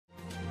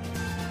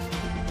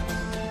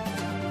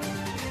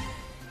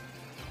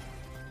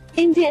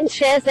Indian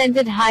shares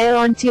ended higher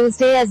on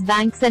Tuesday as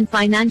banks and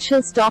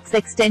financial stocks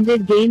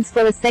extended gains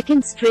for a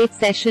second straight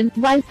session,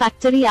 while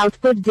factory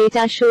output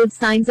data showed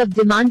signs of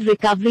demand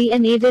recovery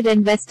and aided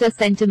investor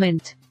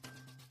sentiment.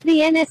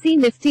 The NSE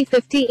Nifty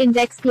 50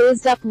 index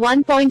closed up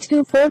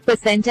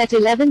 1.24% at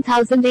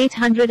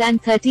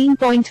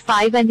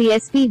 11,813.5 and the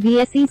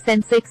SP/BSE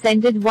Sensex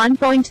ended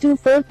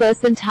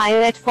 1.24%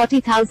 higher at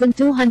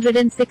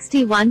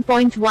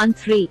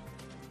 40,261.13.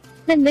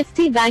 The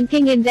Nifty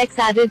banking index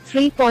added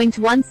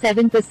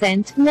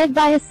 3.17%, led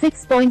by a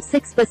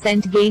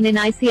 6.6% gain in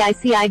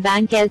ICICI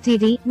Bank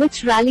Ltd,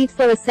 which rallied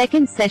for a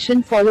second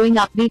session following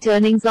upbeat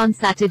earnings on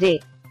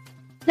Saturday.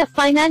 The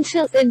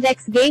financials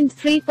index gained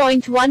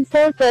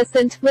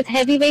 3.14%, with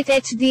heavyweight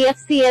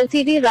HDFC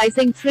Ltd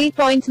rising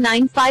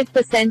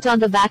 3.95% on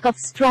the back of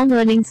strong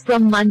earnings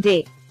from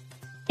Monday.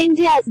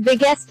 India's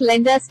biggest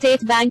lender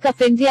State Bank of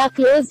India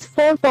closed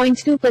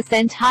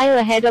 4.2% higher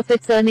ahead of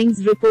its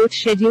earnings report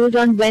scheduled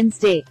on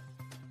Wednesday.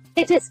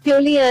 It is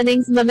purely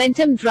earnings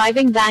momentum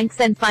driving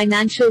banks and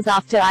financials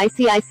after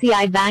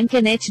ICICI Bank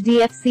and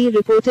HDFC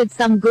reported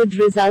some good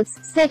results,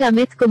 said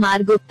Amit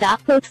Kumar Gupta,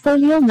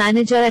 portfolio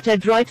manager at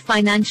Adroit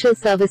Financial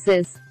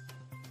Services.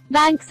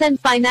 Banks and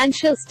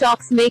financial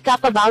stocks make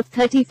up about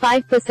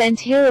 35%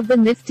 here of the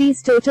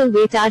Nifty's total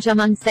weightage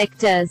among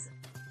sectors.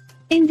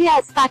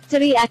 India's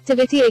factory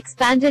activity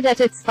expanded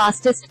at its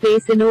fastest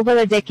pace in over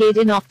a decade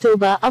in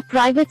October, a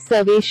private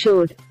survey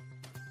showed.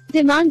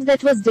 Demand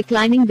that was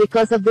declining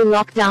because of the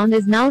lockdown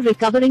is now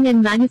recovering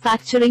and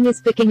manufacturing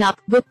is picking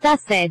up, Gupta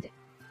said.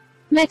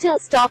 Metal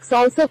stocks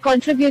also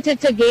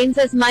contributed to gains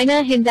as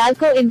miner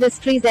Hindalco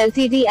Industries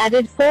Ltd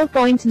added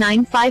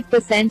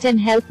 4.95% and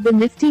helped the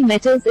Nifty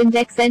Metals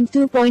Index end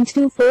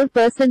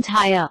 2.24%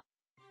 higher.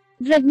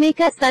 Drug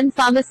maker Sun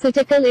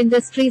Pharmaceutical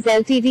Industries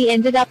Ltd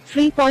ended up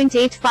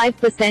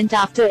 3.85%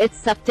 after its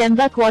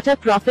September quarter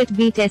profit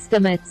beat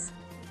estimates.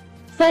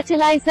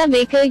 Fertilizer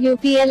maker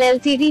UPL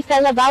Ltd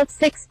fell about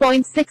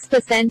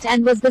 6.6%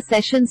 and was the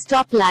session's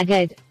top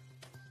laggard.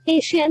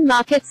 Asian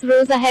markets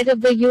rose ahead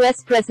of the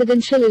US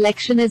presidential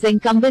election as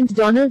incumbent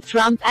Donald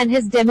Trump and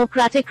his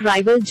Democratic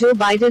rival Joe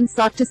Biden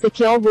sought to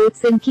secure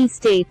votes in key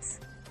states.